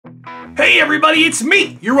Hey everybody, it's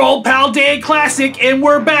me, your old pal Dan Classic, and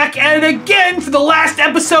we're back at it again for the last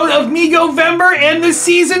episode of Megovember and the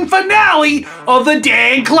season finale of the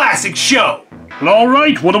Dan Classic Show.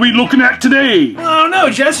 Alright, what are we looking at today? I don't know,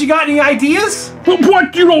 Jess, you got any ideas?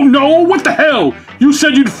 What? You don't know? What the hell? You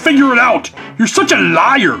said you'd figure it out. You're such a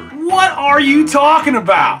liar. What are you talking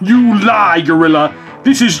about? You lie, Gorilla.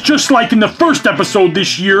 This is just like in the first episode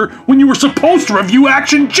this year when you were supposed to review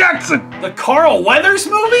Action Jackson. The Carl Weathers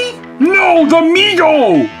movie? No, the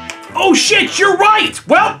Mego! Oh shit, you're right!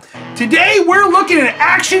 Well, today we're looking at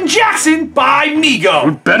Action Jackson by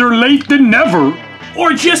Mego. Better late than never.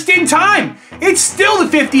 Or just in time. It's still the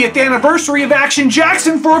 50th anniversary of Action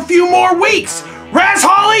Jackson for a few more weeks. Raz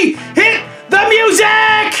Holly, hit the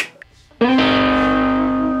music!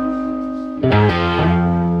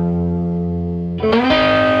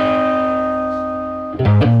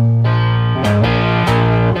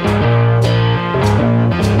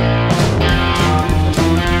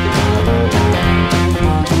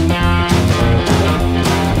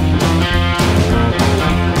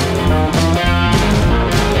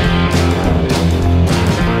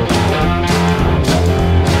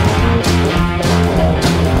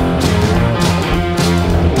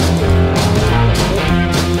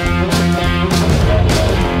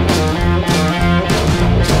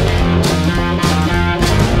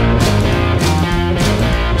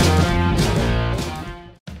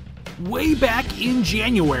 Way back in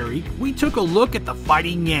January, we took a look at the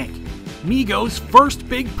Fighting Yank, Mego's first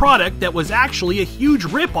big product that was actually a huge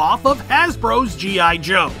ripoff of Hasbro's G.I.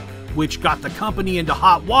 Joe, which got the company into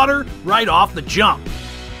hot water right off the jump.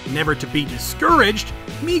 Never to be discouraged,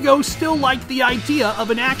 Mego still liked the idea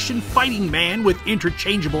of an action fighting man with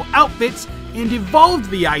interchangeable outfits and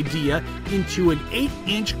evolved the idea into an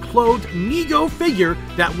 8-inch clothed Mego figure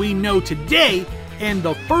that we know today, and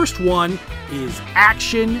the first one is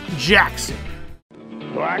Action Jackson.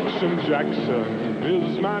 Action Jackson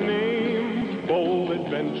is my name, bold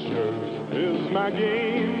adventure is my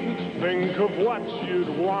game. Think of what you'd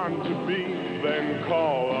want to be, then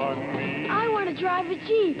call on me. I want to drive a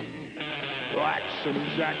Jeep. Action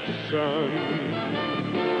Jackson.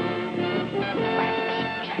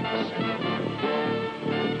 Action Jackson.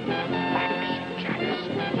 Action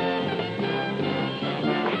Jackson.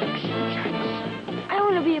 Action Jackson. I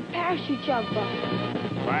want to be a parachute jumper.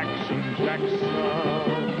 Action Jackson.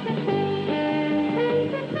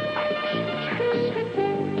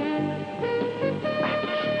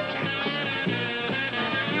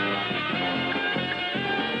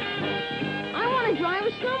 Drive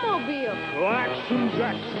a snowmobile. Action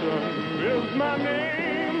Jackson is my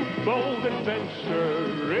name. Bold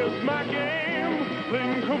adventure is my game.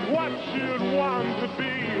 Think of what you'd want to be,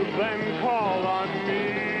 then call on me.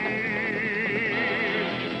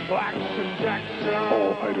 Action Jackson.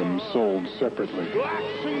 All items sold separately.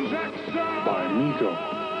 Action Jackson. By Mego.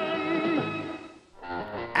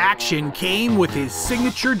 Action came with his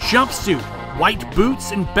signature jumpsuit, white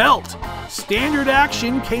boots, and belt. Standard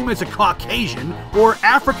Action came as a Caucasian or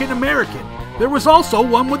African American. There was also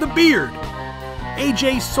one with a beard.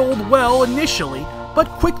 AJ sold well initially, but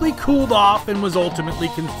quickly cooled off and was ultimately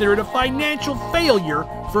considered a financial failure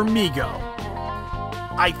for Mego.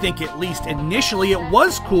 I think at least initially it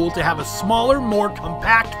was cool to have a smaller, more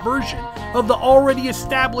compact version of the already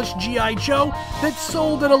established G.I. Joe that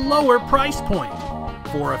sold at a lower price point.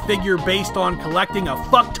 For a figure based on collecting a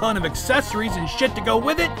fuck ton of accessories and shit to go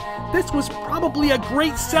with it, this was probably a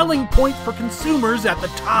great selling point for consumers at the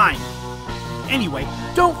time. Anyway,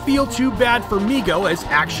 don't feel too bad for Mego, as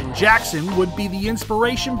Action Jackson would be the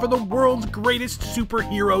inspiration for the world's greatest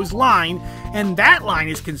superheroes line, and that line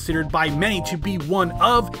is considered by many to be one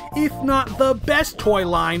of, if not the best toy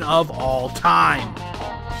line of all time.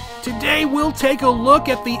 Today we'll take a look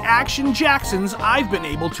at the Action Jacksons I've been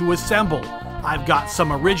able to assemble. I've got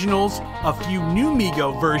some originals, a few new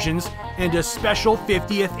Mego versions, and a special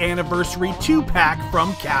 50th anniversary 2-pack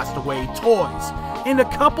from Castaway Toys, and a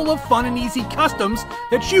couple of fun and easy customs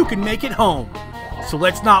that you can make at home. So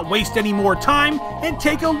let's not waste any more time and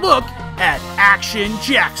take a look at Action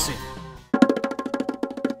Jackson.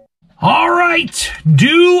 Alright,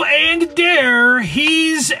 do and dare,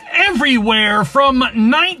 he's everywhere from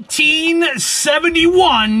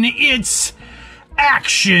 1971, it's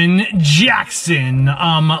Action Jackson.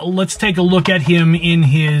 Let's take a look at him in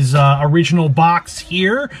his original box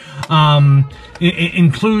here,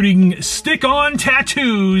 including stick-on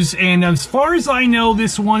tattoos. And as far as I know,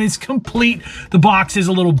 this one is complete. The box is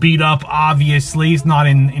a little beat up, obviously. It's not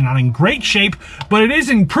in great shape, but it is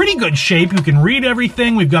in pretty good shape. You can read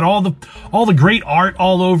everything. We've got all the great art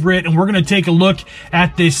all over it, and we're gonna take a look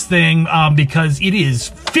at this thing because it is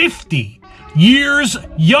 50 years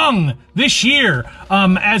young this year,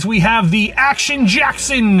 as we have the Action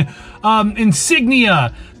Jackson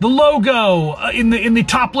insignia, the logo in the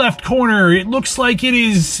top left corner. It looks like it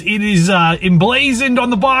is emblazoned on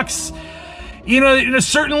the box in a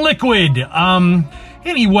certain liquid.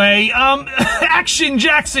 Anyway, Action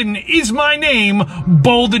Jackson is my name.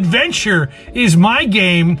 Bold adventure is my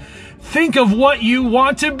game. Think of what you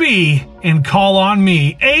want to be and call on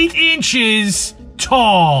me. 8 inches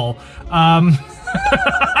tall.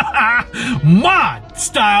 Mod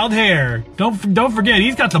styled hair. Don't forget,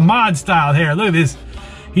 he's got the mod styled hair. Look at this.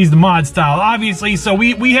 He's the mod style, obviously. So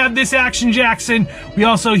we have this Action Jackson. He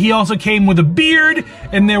also came with a beard,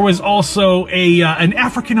 and there was also an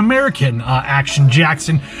African American Action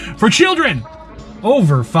Jackson for children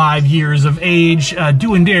over 5 years of age.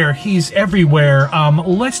 Do and dare, he's everywhere.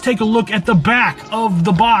 Let's take a look at the back of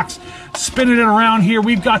the box. Spinning it around here,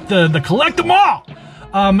 we've got the collect them all.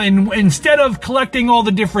 And instead of collecting all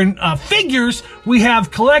the different figures, we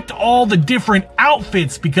have collect all the different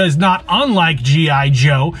outfits, because not unlike G.I.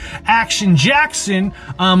 Joe, Action Jackson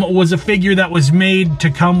was a figure that was made to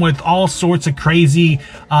come with all sorts of crazy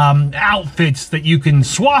outfits that you can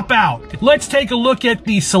swap out. Let's take a look at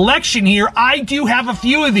the selection here. I do have a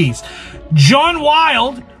few of these. John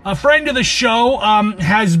Wild, a friend of the show,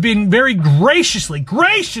 has been very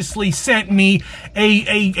graciously sent me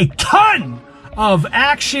a ton of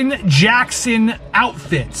Action Jackson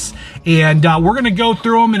outfits, and we're gonna go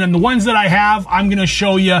through them, and then the ones that I have, I'm gonna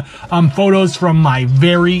show you photos from my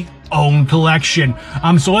very own collection.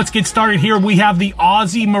 So let's get started here. We have the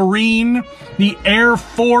Aussie Marine, the Air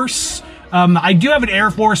Force. I do have an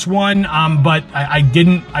Air Force one, but I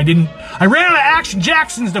ran out of Action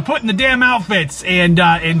Jacksons to put in the damn outfits, and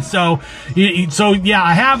so yeah,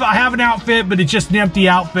 I have an outfit, but it's just an empty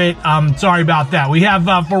outfit. Sorry about that. We have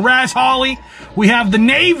for Raz Holly, we have the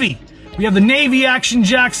Navy. We have the Navy Action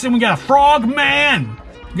Jackson. We got a Frog Man.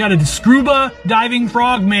 We got a scuba diving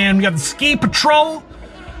Frog Man. We got the Ski Patrol.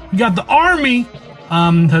 We got the Army.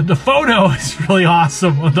 The photo is really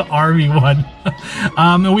awesome of the Army one.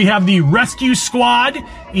 And we have the Rescue Squad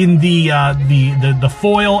in the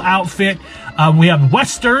foil outfit. We have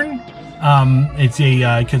Western. It's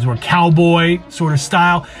because we're cowboy sort of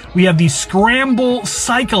style. We have the Scramble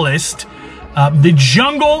Cyclist, the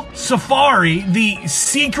Jungle Safari, the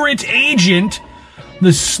Secret Agent, the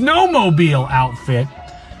Snowmobile outfit,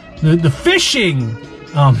 the Fishing.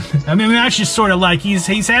 I mean, that's just sort of like he's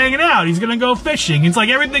hanging out. He's gonna go fishing. It's like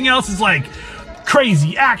everything else is like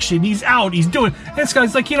crazy action. He's out. He's doing. This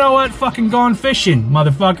guy's like, you know what? Fucking gone fishing,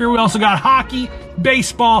 motherfucker. We also got hockey,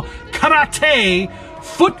 baseball, karate,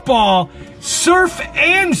 football, surf,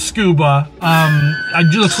 and scuba.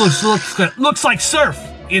 It looks like surf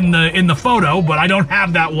in the photo, but I don't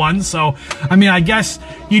have that one. So, I mean, I guess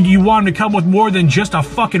you want him to come with more than just a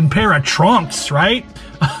fucking pair of trunks, right?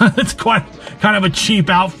 It's quite kind of a cheap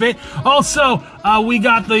outfit. Also, we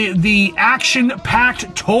got the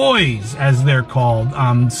action-packed toys, as they're called.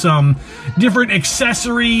 Some different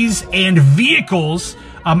accessories and vehicles.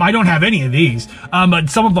 I don't have any of these, but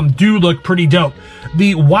some of them do look pretty dope.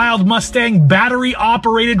 The Wild Mustang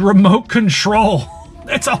battery-operated remote control.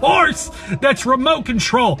 It's a horse that's remote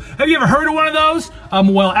control. Have you ever heard of one of those?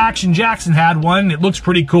 Well, Action Jackson had one. It looks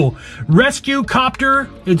pretty cool. Rescue Copter.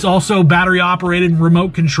 It's also battery-operated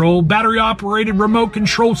remote control. Battery-operated remote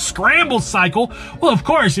control scramble cycle. Well, of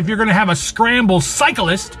course, if you're going to have a scramble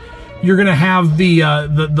cyclist, you're going to have the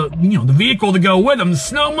vehicle to go with them. The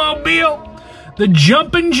snowmobile, the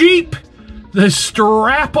jumping Jeep, the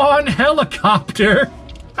strap-on helicopter.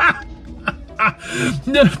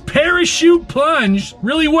 The parachute plunge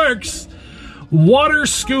really works. Water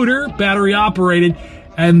scooter, battery operated,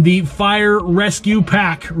 and the fire rescue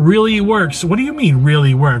pack really works. What do you mean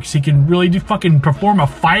really works? He can really fucking perform a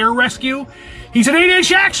fire rescue? He's an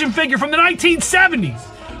 8-inch action figure from the 1970s.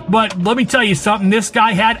 But let me tell you something, this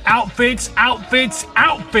guy had outfits.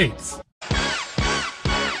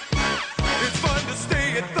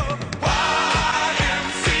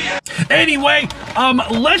 Anyway,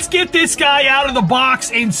 let's get this guy out of the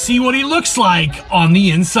box and see what he looks like on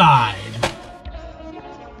the inside.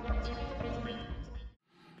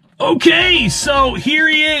 Okay, so here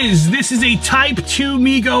he is. This is a Type 2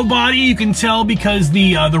 Mego body. You can tell because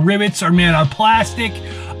the rivets are made out of plastic.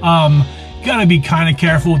 Gotta be kind of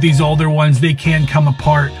careful with these older ones. They can come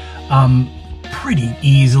apart pretty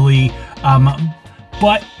easily.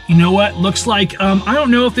 But you know what? Looks like, I don't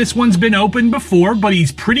know if this one's been opened before, but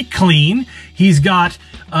he's pretty clean. He's got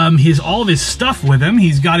all of his stuff with him.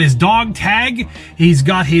 He's got his dog tag. He's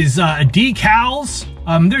got his decals.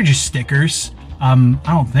 They're just stickers. I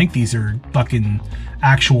don't think these are fucking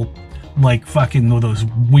actual, like fucking those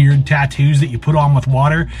weird tattoos that you put on with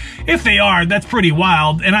water. If they are, that's pretty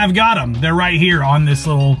wild, and I've got them. They're right here on this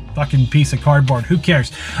little fucking piece of cardboard. Who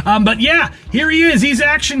cares? But yeah, here he is. He's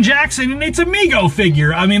Action Jackson, and it's a Mego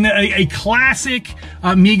figure. I mean, a classic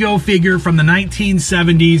Mego figure from the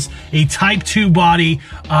 1970s, a Type 2 body.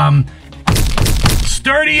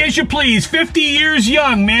 Sturdy as you please, 50 years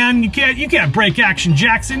young, man. You can't break Action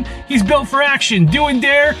Jackson. He's built for action. Do and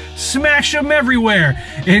dare, smash him everywhere.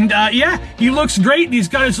 And yeah, he looks great. He's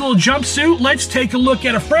got his little jumpsuit. Let's take a look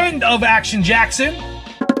at a friend of Action Jackson.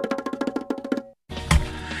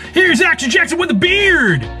 Here's Action Jackson with a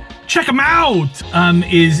beard. Check him out.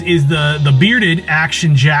 Is the bearded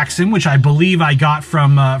Action Jackson, which I believe I got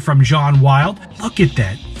from John Wild. Look at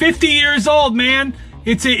that, 50 years old, man.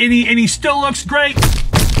 And he still looks great.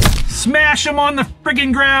 Smash him on the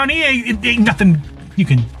friggin' ground. He ain't nothing. You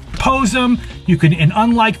can pose him. You can, and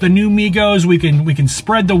unlike the new Megos, we can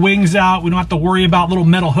spread the wings out. We don't have to worry about little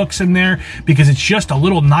metal hooks in there because it's just a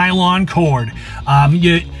little nylon cord.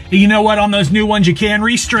 You know what? On those new ones, you can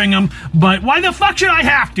restring them, but why the fuck should I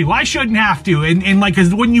have to? I shouldn't have to. And like,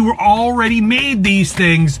 cause when you already made these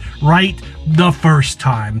things right the first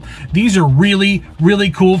time, these are really, really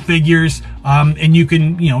cool figures. And you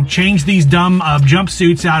can, change these dumb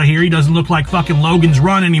jumpsuits out of here. He doesn't look like fucking Logan's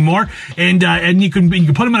Run anymore. And you can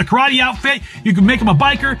put him in a karate outfit. You can make him a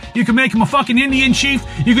biker. You can make him a fucking Indian chief.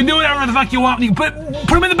 You can do whatever the fuck you want. You can put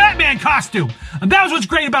him in the Batman costume. And that was what's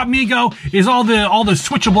great about Mego, is all the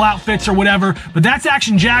switchable outfits or whatever. But that's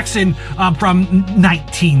Action Jackson from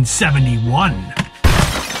 1971.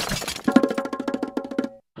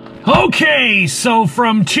 Okay, so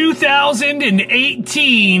from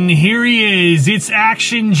 2018, here he is. It's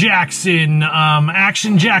Action Jackson.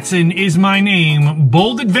 Action Jackson is my name.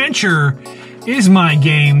 Bold Adventure is my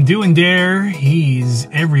game. Do and dare, he's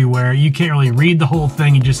everywhere. You can't really read the whole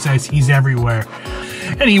thing. It just says he's everywhere.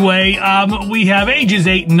 Anyway, we have ages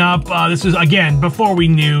 8 and up. This was, again, before we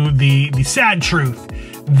knew the sad truth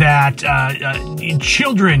that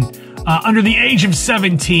children under the age of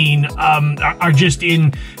 17 are just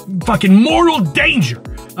in fucking mortal danger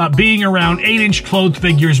being around 8-inch clothed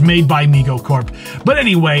figures made by Mego Corp. But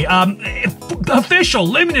anyway, official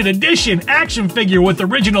limited edition action figure with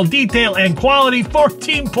original detail and quality,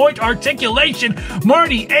 14-point articulation.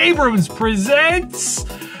 Marty Abrams presents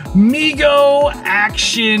Mego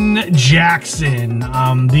Action Jackson,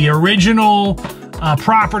 the original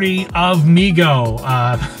property of Mego.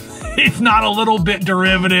 If not a little bit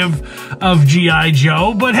derivative of G.I.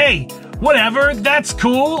 Joe, but hey, whatever, that's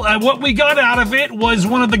cool. What we got out of it was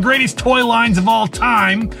one of the greatest toy lines of all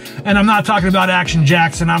time, and I'm not talking about Action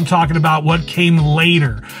Jackson, I'm talking about what came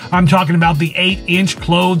later. I'm talking about the 8-inch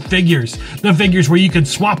clothed figures, the figures where you could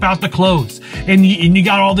swap out the clothes, and you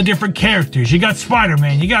got all the different characters. You got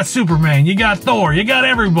Spider-Man, you got Superman, you got Thor, you got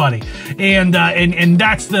everybody, and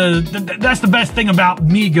that's the best thing about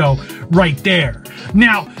Mego right there.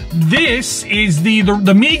 Now, this is the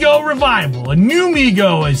Mego revival, a new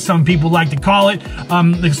Mego, as some people like to call it.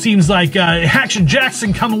 It seems like Action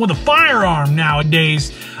Jackson coming with a firearm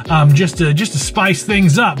nowadays, just to spice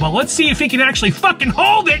things up. But let's see if he can actually fucking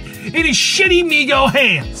hold it in his shitty Mego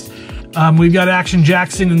hands. We've got Action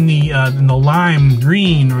Jackson in the lime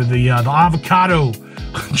green or the avocado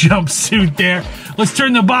jumpsuit there. Let's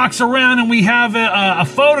turn the box around and we have a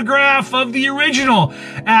photograph of the original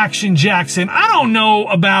Action Jackson. I don't know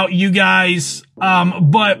about you guys,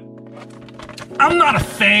 but I'm not a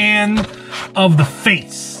fan of the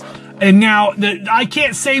face. And now, I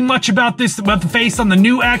can't say much about the face on the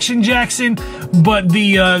new Action Jackson, but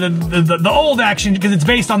the old Action, because it's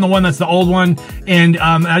based on the one that's the old one, and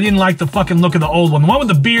I didn't like the fucking look of the old one. The one with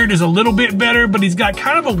the beard is a little bit better, but he's got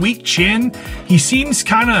kind of a weak chin. He seems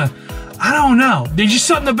kind of, I don't know. There's just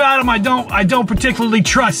something about him I don't particularly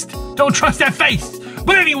trust. Don't trust that face.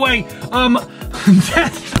 But anyway,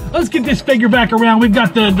 let's get this figure back around. We've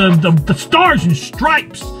got the stars and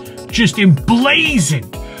stripes just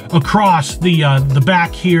emblazoned across the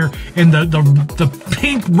back here, and the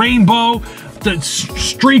pink rainbow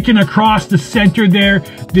streaking across the center there.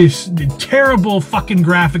 The terrible fucking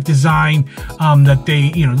graphic design that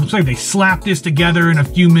they, you know, looks like they slapped this together in a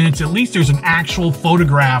few minutes. At least there's an actual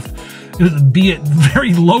photograph, be it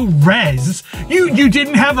very low res. You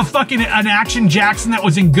didn't have a fucking an Action Jackson that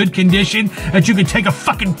was in good condition that you could take a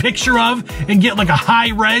fucking picture of and get like a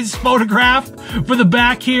high res photograph for the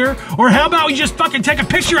back here? Or how about we just fucking take a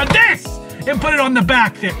picture of this and put it on the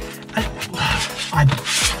back there?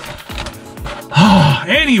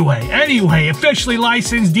 Anyway, officially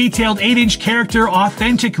licensed, detailed 8-inch character,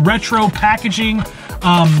 authentic retro packaging.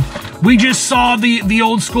 We just saw the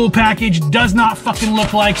old school package. Does not fucking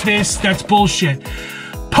look like this. That's bullshit.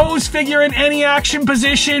 Pose figure in any action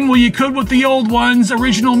position. Well, you could with the old ones.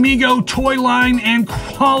 Original Mego toy line and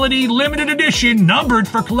quality limited edition, numbered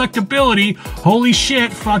for collectability. Holy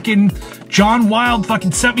shit, fucking John Wild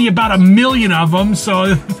fucking sent me about 1 million of them,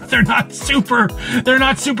 so they're not super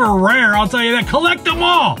rare, I'll tell you that. Collect them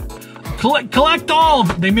all. Collect all of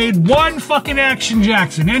them. They made one fucking Action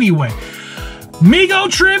Jackson. Anyway, Mego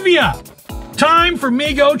trivia. Time for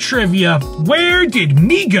Mego trivia. Where did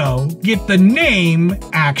Mego get the name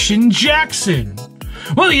Action Jackson?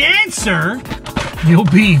 Well, the answer, you'll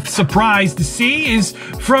be surprised to see, is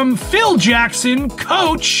from Phil Jackson,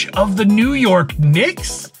 coach of the New York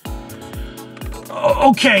Knicks.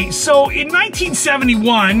 Okay, so in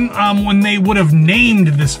 1971, when they would have named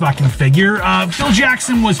this fucking figure, Phil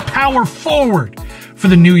Jackson was power forward for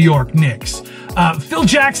the New York Knicks. Phil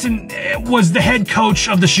Jackson was the head coach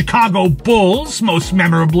of the Chicago Bulls, most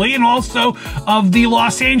memorably, and also of the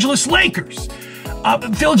Los Angeles Lakers.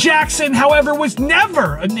 Phil Jackson, however, was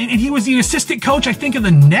never, and he was the assistant coach, I think, of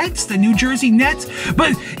the Nets, the New Jersey Nets,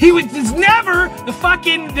 but he was never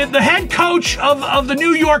the head coach of the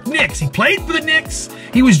New York Knicks. He played for the Knicks.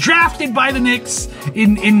 He was drafted by the Knicks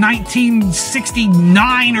in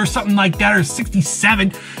 1969 or something like that, or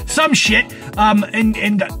 67, some shit.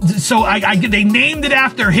 So they named it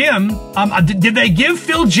after him. Did they give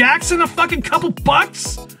Phil Jackson a fucking couple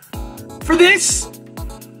bucks for this?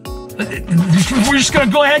 We're just gonna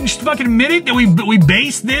go ahead and just fucking admit it that we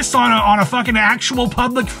based this on a fucking actual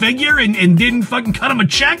public figure and didn't fucking cut him a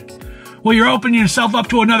check? Well, you're opening yourself up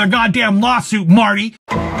to another goddamn lawsuit, Marty.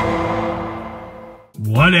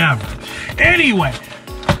 Whatever. Anyway,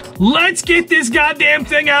 let's get this goddamn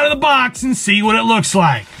thing out of the box and see what it looks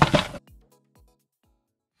like.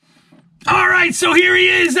 Alright, so here he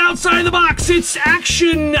is outside the box. It's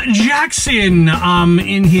Action Jackson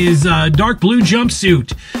in his dark blue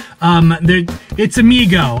jumpsuit. It's a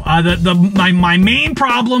Mego. My main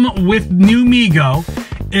problem with new Mego,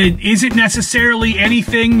 it isn't necessarily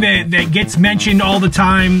anything that gets mentioned all the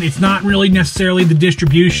time. It's not really necessarily the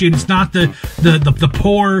distribution. It's not the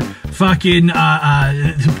poor fucking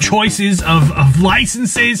choices of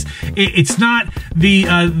licenses. It's not the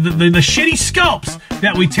shitty sculpts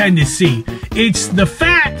that we tend to see. It's the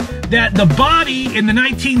fact that the body in the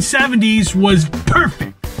 1970s was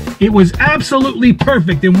perfect. It was absolutely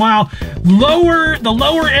perfect. And while the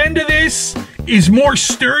lower end of this is more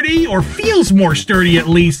sturdy, or feels more sturdy at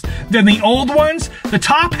least, than the old ones, the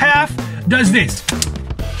top half does this.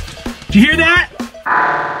 Do you hear that?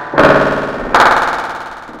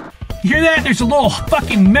 You hear that? There's a little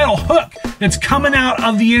fucking metal hook that's coming out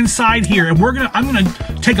of the inside here, and I'm gonna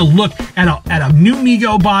take a look at a new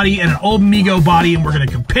Mego body and an old Mego body, and we're gonna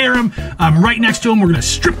compare them right next to them. We're gonna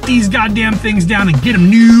strip these goddamn things down and get them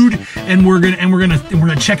nude, and we're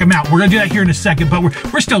gonna check them out. We're gonna do that here in a second, but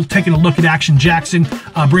we're still taking a look at Action Jackson,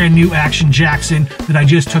 a brand new Action Jackson that I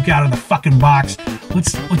just took out of the fucking box.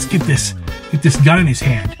 Let's get this gun in his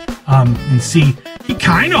hand and see. He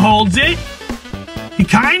kind of holds it.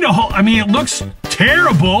 I mean, it looks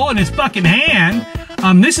terrible in his fucking hand.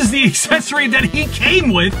 This is the accessory that he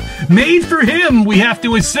came with, made for him, we have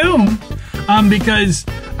to assume, because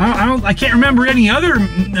I can't remember any other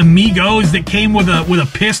Megos that came with a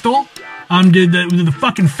pistol. Did the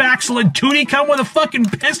fucking Faxlin Tootie come with a fucking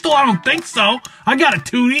pistol? I don't think so. I got a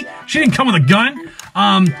Tootie. She didn't come with a gun.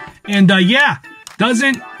 Yeah,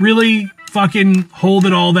 doesn't really fucking hold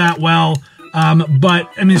it all that well.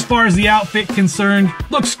 But I mean, as far as the outfit concerned,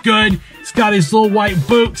 looks good. He's got his little white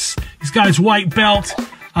boots. He's got his white belt.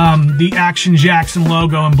 The Action Jackson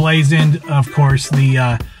logo emblazoned. Of course,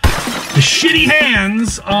 the shitty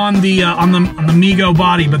hands on the Mego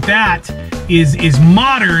body. But that is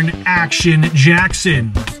modern Action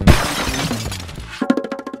Jackson.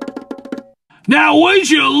 Now, would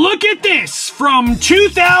you look at this from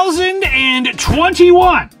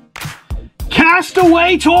 2021?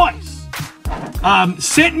 Castaway Toys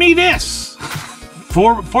sent me this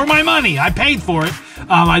for my money. I paid for it.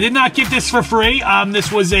 I did not get this for free.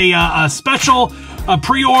 This was a special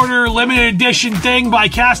pre-order limited edition thing by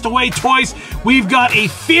Castaway Toys. We've got a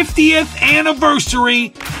 50th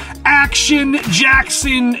anniversary Action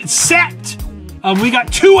Jackson set. We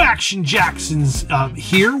got 2 Action Jacksons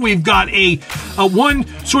here. We've got a one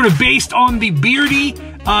sort of based on the beardy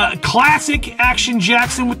classic Action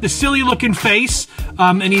Jackson with the silly looking face,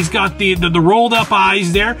 and he's got the rolled up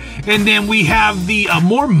eyes there. And then we have the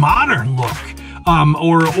more modern look,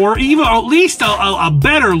 or even at least a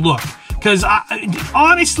better look. Because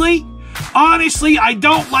honestly, I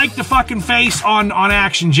don't like the fucking face on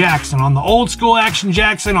Action Jackson, on the old school Action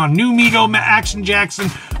Jackson, on new Mego Action Jackson.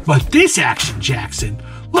 But this Action Jackson,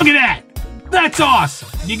 look at that. That's awesome.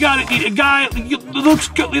 You got a guy, looks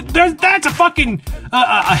good. That's a fucking,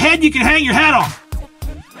 a head you can hang your hat on,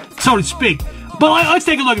 so to speak. But let's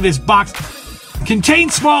take a look at this box.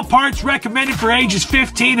 Contains small parts, recommended for ages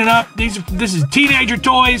 15 and up. This is teenager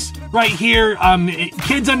toys right here.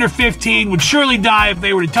 Kids under 15 would surely die if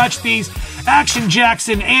they were to touch these. Action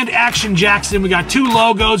Jackson and Action Jackson. We got 2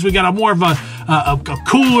 logos. We got a more of a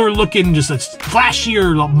cooler looking, just a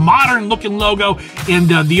flashier, modern looking logo, and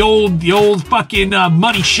the old fucking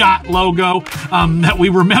money shot logo that we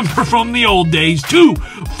remember from the old days. 2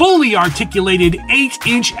 fully articulated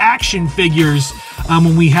 8-inch action figures.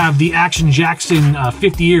 When we have the Action Jackson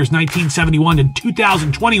 50 years, 1971 to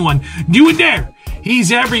 2021. Do and dare.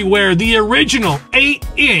 He's everywhere. The original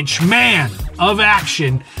 8-inch man of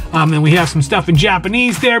action. And we have some stuff in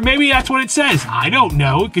Japanese there. Maybe that's what it says. I don't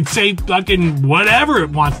know. It could say fucking whatever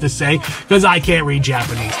it wants to say, because I can't read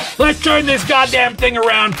Japanese. Let's turn this goddamn thing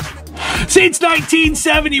around. Since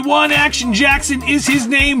 1971, Action Jackson is his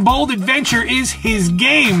name. Bold Adventure is his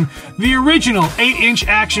game. The original 8-inch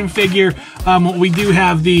action figure. We do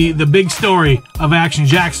have the big story of Action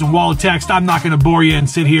Jackson wall of text. I'm not going to bore you and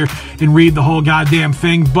sit here and read the whole goddamn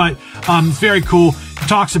thing, but it's very cool. It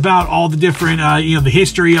talks about all the different, the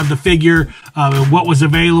history of the figure, what was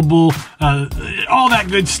available, all that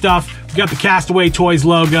good stuff. We got the Castaway Toys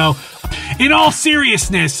logo. In all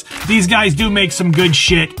seriousness, these guys do make some good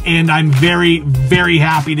shit, and I'm very, very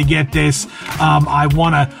happy to get this. I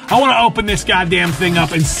wanna open this goddamn thing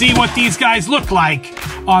up and see what these guys look like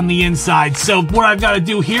on the inside. So what I've got to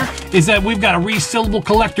do here is that we've got a resealable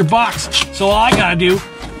collector box. So all I gotta do,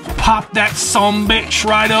 pop that sumbitch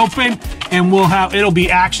right open, and it'll be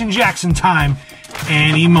Action Jackson time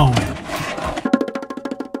any moment.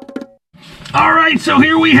 Alright, so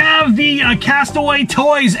here we have the Castaway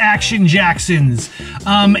Toys Action Jacksons.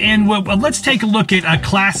 And let's take a look at a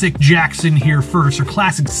classic Jackson here first, or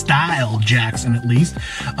classic style Jackson at least.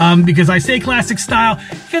 Because I say classic style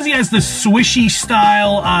because he has the swishy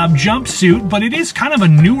style jumpsuit, but it is kind of a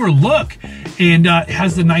newer look. And it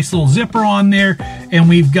has the nice little zipper on there. And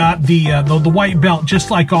we've got the white belt,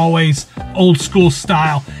 just like always, old school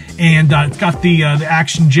style. And it's got the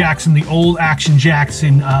Action Jackson, the old Action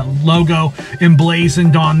Jackson logo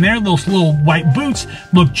emblazoned on there. Those little white boots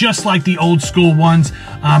look just like the old school ones.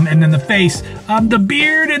 And then the face, the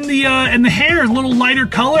beard and the hair, a little lighter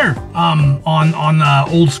color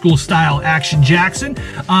on old school style Action Jackson.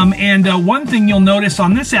 And one thing you'll notice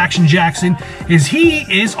on this Action Jackson is he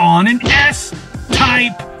is on an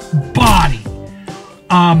S-type body.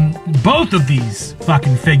 Both of these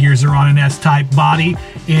fucking figures are on an S-type body,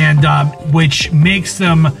 and which makes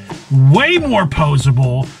them way more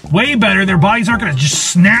posable, way better. Their bodies aren't going to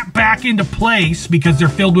just snap back into place because they're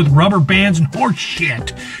filled with rubber bands and horse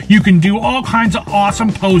shit. You can do all kinds of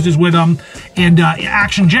awesome poses with them, and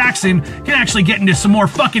Action Jackson can actually get into some more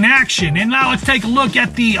fucking action. And now let's take a look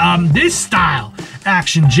at the this style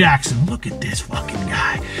Action Jackson. Look at this fucking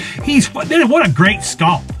guy. What a great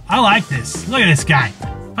sculpt. I like this. Look at this guy.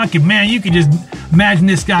 Fucking man, you can just imagine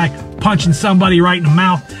this guy punching somebody right in the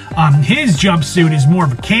mouth. His jumpsuit is more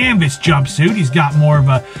of a canvas jumpsuit. He's got more of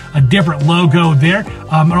a different logo there.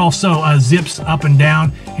 It also zips up and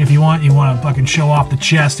down if you want. You want to fucking show off the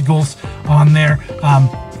chesticles on there.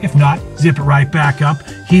 If not, zip it right back up.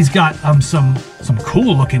 He's got some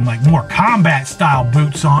cool looking, like more combat style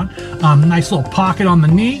boots on. Nice little pocket on the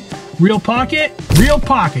knee. Real pocket? Real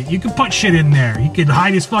pocket. You can put shit in there. You can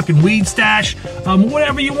hide his fucking weed stash,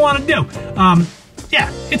 whatever you want to do. Yeah,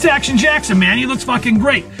 it's Action Jackson, man. He looks fucking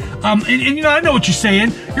great. And you know, I know what you're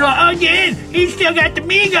saying. You're like, oh, yeah, he's still got the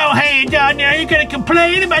Mego hands on there. You're going to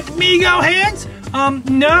complain about the Mego hands?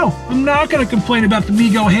 No, I'm not going to complain about the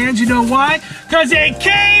Mego hands. You know why? Because they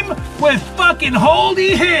came with fucking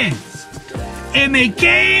holdy hands. And they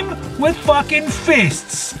came with fucking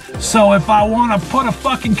fists. So if I want to put a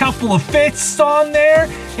fucking couple of fists on there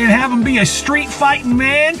and have him be a street fighting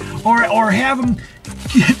man, or have him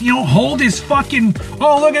you know, hold his fucking,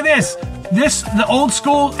 oh, look at this. The old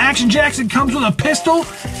school Action Jackson comes with a pistol,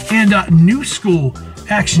 and new school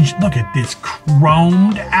Action, look at this,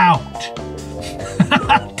 chromed out.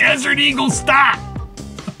 Desert Eagle stop.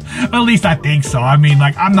 At least I think so. I mean,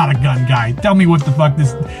 like, I'm not a gun guy. Tell me what the fuck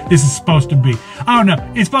this is supposed to be. I don't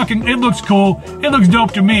know. It's fucking, it looks cool. It looks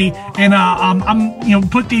dope to me. And you know,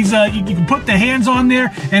 put these, you can put the hands on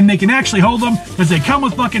there, and they can actually hold them because they come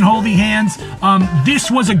with fucking holdy hands.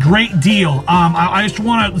 This was a great deal. I just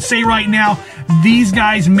want to say right now, these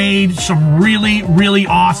guys made some really, really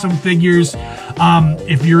awesome figures.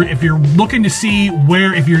 If you're looking to see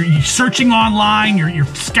where, if you're searching online, you're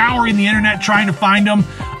scouring the internet trying to find them,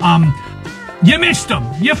 you missed them.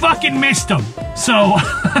 You fucking missed them. So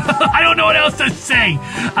I don't know what else to say.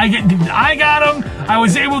 I got them. I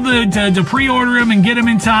was able to pre-order them and get them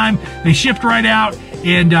in time. They shipped right out.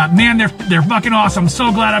 And man, they're fucking awesome. I'm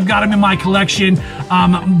so glad I've got them in my collection.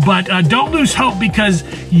 But don't lose hope, because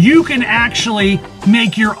you can actually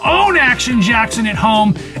make your own Action Jackson at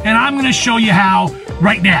home, and I'm going to show you how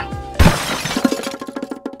right now.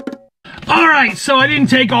 Alright, so I didn't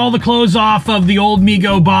take all the clothes off of the old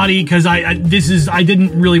Mego body because I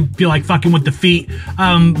didn't really feel like fucking with the feet.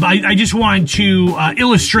 But I just wanted to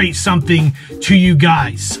illustrate something to you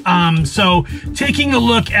guys. So taking a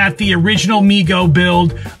look at the original Mego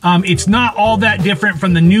build, it's not all that different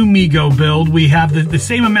from the new Mego build. We have the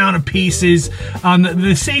same amount of pieces,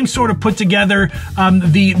 the same sort of put together.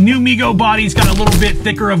 The new Mego body's got a little bit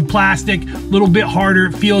thicker of plastic, a little bit harder.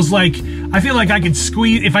 It feels like, I feel like I could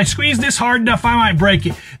squeeze, if I squeeze this hard enough, I might break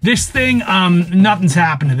it. This thing, nothing's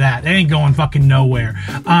happened to that. It ain't going fucking nowhere.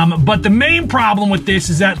 But the main problem with this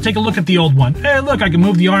is that, take a look at the old one. Hey, look, I can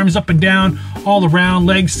move the arms up and down, all around,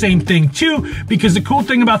 legs, same thing too, because the cool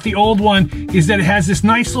thing about the old one is that it has this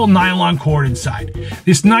nice little nylon cord inside.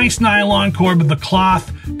 This nice nylon cord with the cloth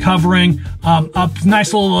covering, up,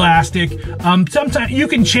 nice little elastic. Sometimes you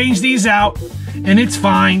can change these out, and it's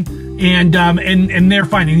fine. And they're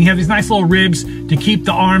fine. And you have these nice little ribs to keep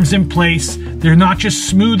the arms in place. They're not just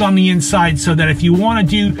smooth on the inside, so that if you want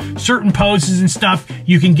to do certain poses and stuff,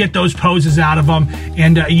 you can get those poses out of them,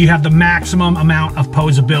 and you have the maximum amount of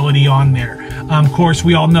posability on there. Of course,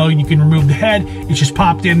 we all know you can remove the head. It's just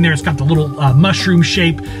popped in there. It's got the little mushroom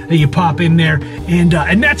shape that you pop in there, and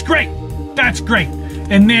that's great. That's great.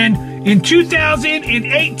 And then in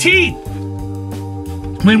 2018,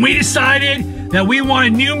 when we decided that we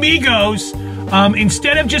wanted new Megos,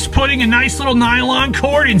 instead of just putting a nice little nylon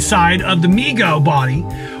cord inside of the Mego body,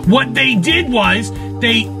 what they did was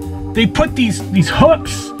they put these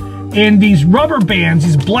hooks and these rubber bands,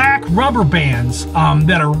 these black rubber bands,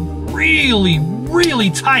 that are really, really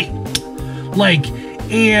tight. Like,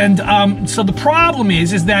 and so the problem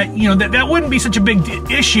is that, you know, that wouldn't be such a big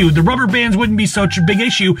issue. The rubber bands wouldn't be such a big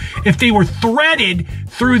issue if they were threaded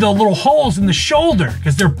through the little holes in the shoulder,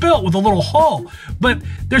 because they're built with a little hole. But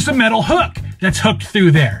there's a metal hook that's hooked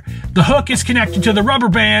through there. The hook is connected to the rubber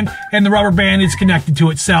band, and the rubber band is connected to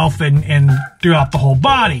itself and throughout the whole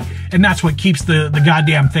body. And that's what keeps the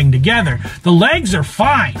goddamn thing together. The legs are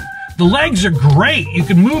fine. The legs are great. You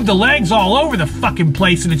can move the legs all over the fucking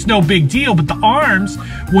place and it's no big deal, but the arms,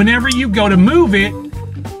 whenever you go to move it,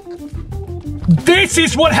 this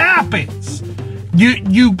is what happens.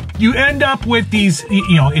 You end up with these,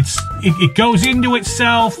 you know, it goes into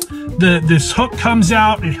itself, this hook comes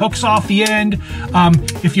out, it hooks off the end.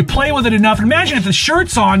 If you play with it enough, imagine if the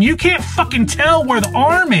shirt's on, you can't fucking tell where the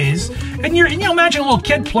arm is, and you know, imagine a little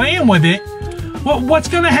kid playing with it. What's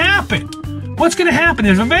gonna happen? What's going to happen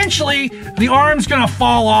is eventually the arm's going to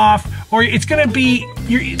fall off, or it's going to be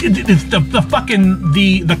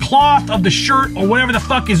the cloth of the shirt or whatever the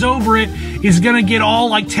fuck is over it is going to get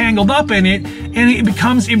all like tangled up in it, and it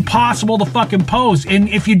becomes impossible to fucking pose. And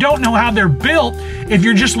if you don't know how they're built, if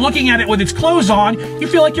you're just looking at it with its clothes on, you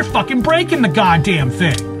feel like you're fucking breaking the goddamn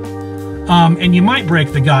thing. And you might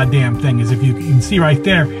break the goddamn thing, as if you can see right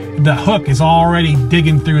there, the hook is already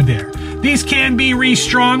digging through there. These can be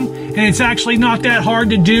restrung, and it's actually not that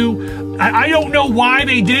hard to do. I don't know why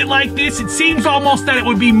they did it like this. It seems almost that it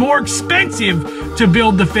would be more expensive to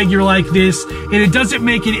build the figure like this, and it doesn't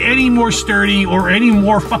make it any more sturdy or any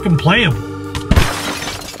more fucking playable.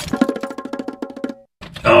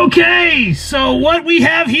 Okay, so what we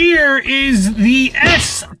have here is the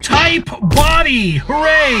S-type body.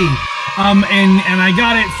 Hooray! And I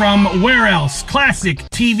got it from where else?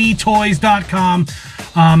 ClassicTVToys.com.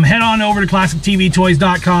 Head on over to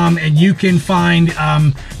ClassicTVToys.com and you can find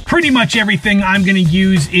pretty much everything I'm going to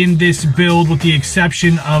use in this build, with the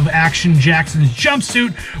exception of Action Jackson's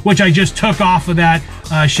jumpsuit, which I just took off of that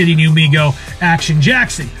shitty new Mego. Action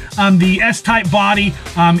Jackson. The S-type body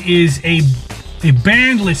is a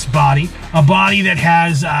bandless body, a body that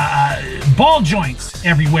has ball joints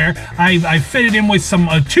everywhere. I fitted him with some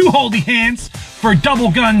 2 holdy hands for double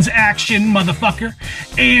guns action, motherfucker.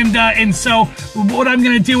 And so what I'm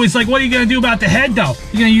gonna do is, like, what are you gonna do about the head though?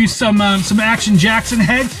 You're gonna use some Action Jackson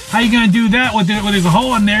head? How are you gonna do that when there's a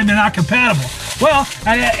hole in there and they're not compatible? Well,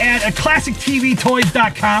 at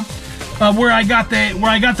ClassicTVToys.com, where I got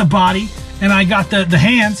the body and I got the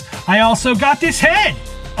hands, I also got this head.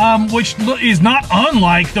 Which is not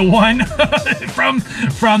unlike the one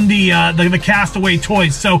from the Castaway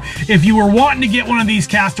Toys. So if you were wanting to get one of these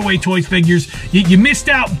Castaway Toys figures, you missed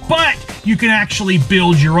out, but you can actually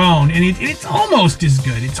build your own, and it's almost as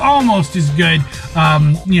good. It's almost as good.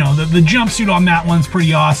 You know, the jumpsuit on that one's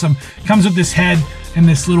pretty awesome. Comes with this head and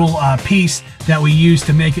this little piece that we use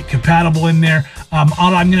to make it compatible in there.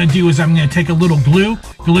 All I'm going to do is I'm going to take a little glue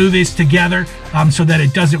this together so that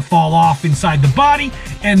it doesn't fall off inside the body,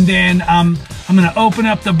 and then I'm going to open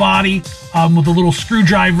up the body with a little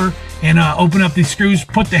screwdriver and open up these screws,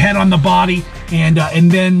 put the head on the body, and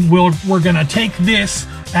then we're going to take this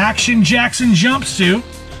Action Jackson jumpsuit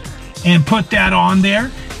and put that on there.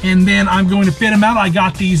 And then I'm going to fit them out. I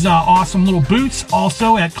got these awesome little boots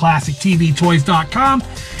also at ClassicTVToys.com,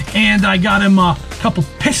 and I got him a couple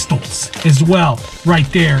pistols as well right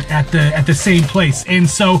there at the same place. And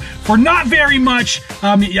so for not very much,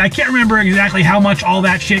 I can't remember exactly how much all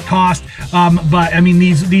that shit cost, but I mean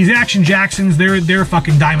these Action Jacksons, they're a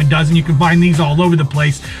fucking dime a dozen. You can find these all over the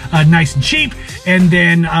place, nice and cheap. And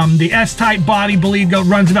then the S-type body, believe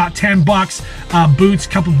runs about 10 bucks. Boots,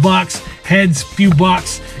 couple bucks. Heads, few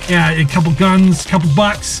bucks. A couple guns, couple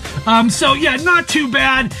bucks. So yeah, not too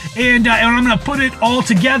bad. And I'm gonna put it all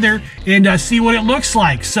together and see what it looks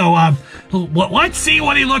like. So let's see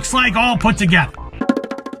what he looks like all put together.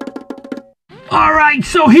 All right,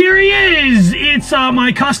 so here he is. It's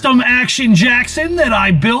my custom Action Jackson that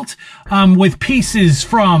I built with pieces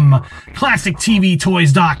from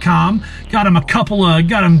ClassicTVToys.com. Got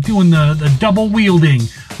him doing the double wielding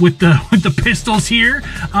with the pistols here.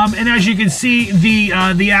 And as you can see,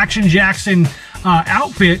 the Action Jackson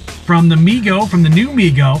outfit from the new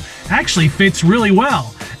Mego, actually fits really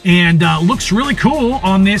well and looks really cool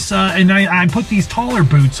on this. And I put these taller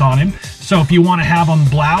boots on him. So if you want to have them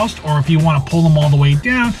bloused, or if you want to pull them all the way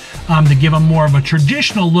down to give them more of a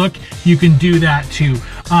traditional look, you can do that too.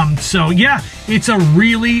 So yeah, it's a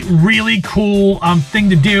really, really cool thing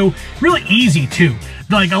to do. Really easy too.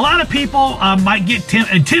 Like, a lot of people might get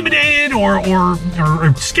intimidated or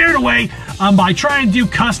scared away by trying to do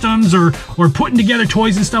customs or putting together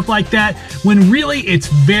toys and stuff like that, when really it's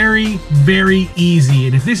very, very easy.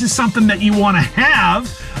 And if this is something that you want to have,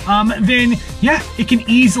 then yeah, it can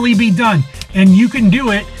easily be done. And you can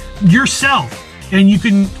do it yourself. And you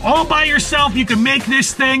can, all by yourself, you can make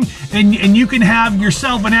this thing, and you can have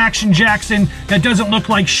yourself an Action Jackson that doesn't look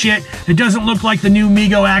like shit. It doesn't look like the new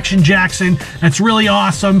Mego Action Jackson. That's really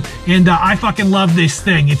awesome, and I fucking love this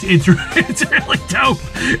thing. It's really dope.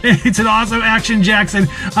 It's an awesome Action Jackson,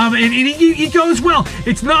 and it goes well.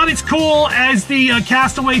 It's not as cool as the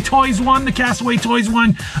Castaway Toys one. The Castaway Toys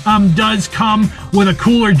one does come with a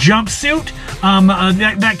cooler jumpsuit.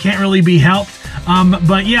 That can't really be helped.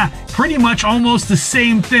 But yeah, pretty much almost the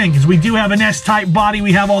same thing, because we do have an S-type body.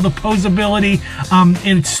 We have all the posability, and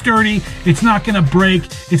it's sturdy. It's not gonna break.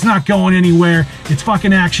 It's not going anywhere. It's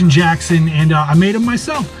fucking Action Jackson, and I made them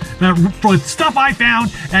myself for stuff I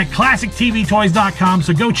found at ClassicTVToys.com.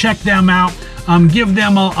 So go check them out. Give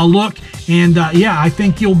them a look, and yeah, I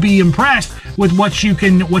think you'll be impressed with what you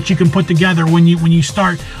can put together when you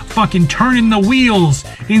start fucking turning the wheels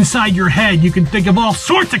inside your head. You can think of all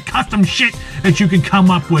sorts of custom shit that you can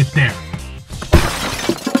come up with there.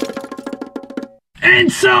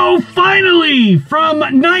 And so finally, from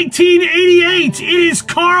 1988, it is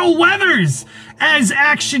Carl Weathers as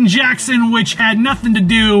Action Jackson, which had nothing to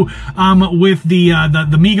do with the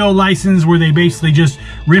Mego license, where they basically just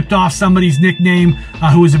ripped off somebody's nickname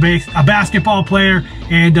who was a basketball player,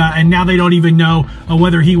 and now they don't even know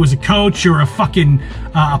whether he was a coach or a fucking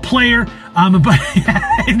player. But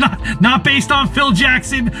not based on Phil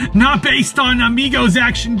Jackson, not based on Mego's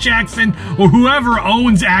Action Jackson, or whoever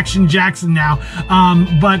owns Action Jackson now.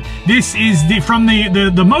 But this is from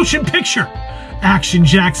the motion picture Action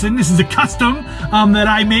Jackson. This is a custom that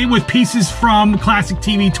I made with pieces from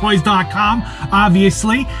ClassicTVToys.com.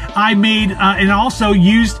 Obviously, I made and also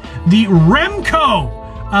used the Remco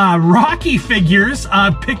Rocky figures.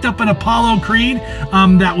 Picked up an Apollo Creed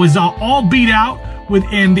that was all beat out,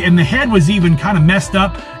 and the head was even kind of messed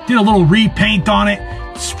up. Did a little repaint on it,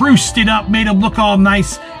 spruced it up, made him look all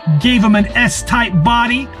nice, gave him an S-type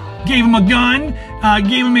body, gave him a gun,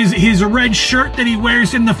 gave him his red shirt that he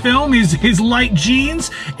wears in the film, his light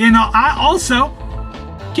jeans, and I also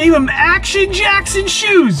gave him Action Jackson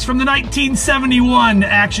shoes from the 1971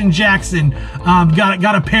 Action Jackson.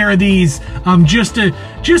 Got a pair of these just to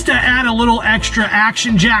add a little extra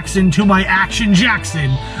Action Jackson to my Action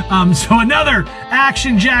Jackson. So another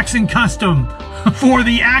Action Jackson custom for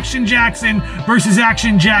the Action Jackson versus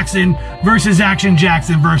Action Jackson versus Action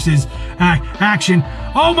Jackson versus Action.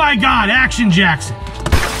 Oh my God, Action Jackson.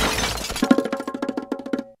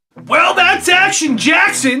 Well, that's Action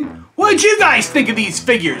Jackson. What did you guys think of these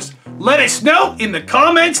figures? Let us know in the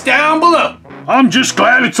comments down below. I'm just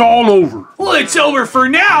glad it's all over. Well, it's over for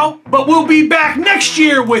now, but we'll be back next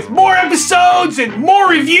year with more episodes and more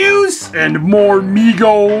reviews. And more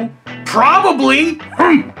Mego. Probably.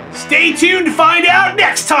 Stay tuned to find out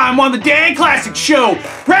next time on the Dan Classic Show.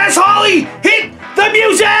 Raz Holly, hit the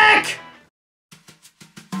music!